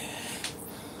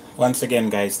 Once again,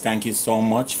 guys, thank you so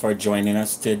much for joining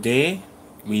us today.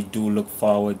 We do look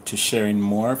forward to sharing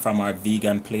more from our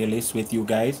vegan playlist with you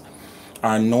guys.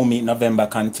 Our No Meat November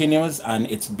continues, and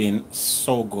it's been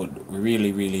so good.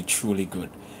 Really, really, truly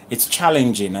good. It's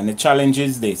challenging, and the challenge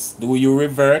is this. Do you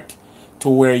revert to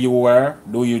where you were?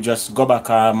 Do you just go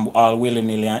back all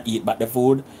willy-nilly and eat back the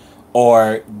food?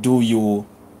 Or do you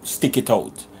stick it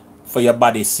out for your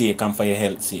body's sake and for your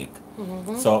health's sake?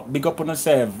 So, big up on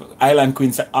yourself. Island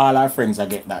Queen said all our friends I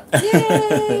get that.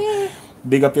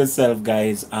 Big up yourself,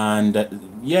 guys. And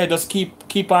yeah, just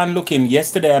keep on looking.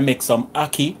 Yesterday I make some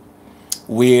ackee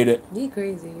with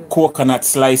coconut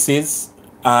slices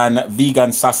and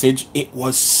vegan sausage. It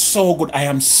was so good. I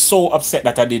am so upset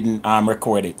that I didn't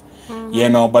record it. You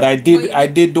know, but I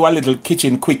did do a little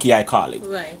kitchen quickie, I call it.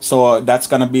 Right. So that's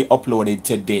gonna be uploaded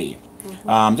today.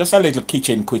 Just a little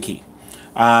kitchen quickie.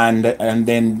 And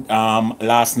then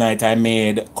last night I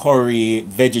made curry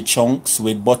veggie chunks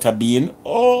with butter bean.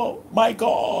 Oh my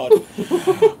god.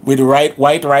 With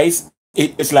white rice.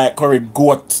 It's like curry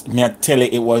goat. Me I tell you,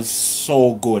 it was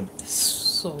so good.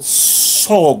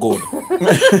 So good.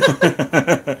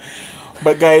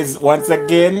 But guys, once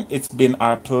again, it's been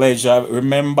our pleasure.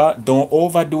 Remember, don't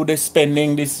overdo the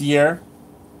spending this year.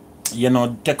 You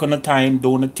know, take on the time,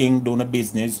 do the thing, do the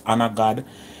business, honor God.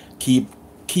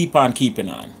 Keep on keeping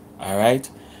on. All right.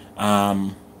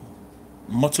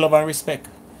 Much love and respect.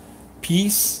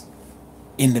 Peace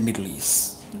in the Middle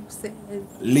East.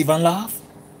 Live and laugh.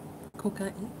 Cook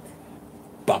and eat.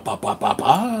 Bye.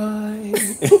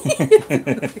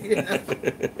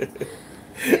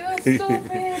 You're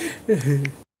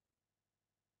stupid.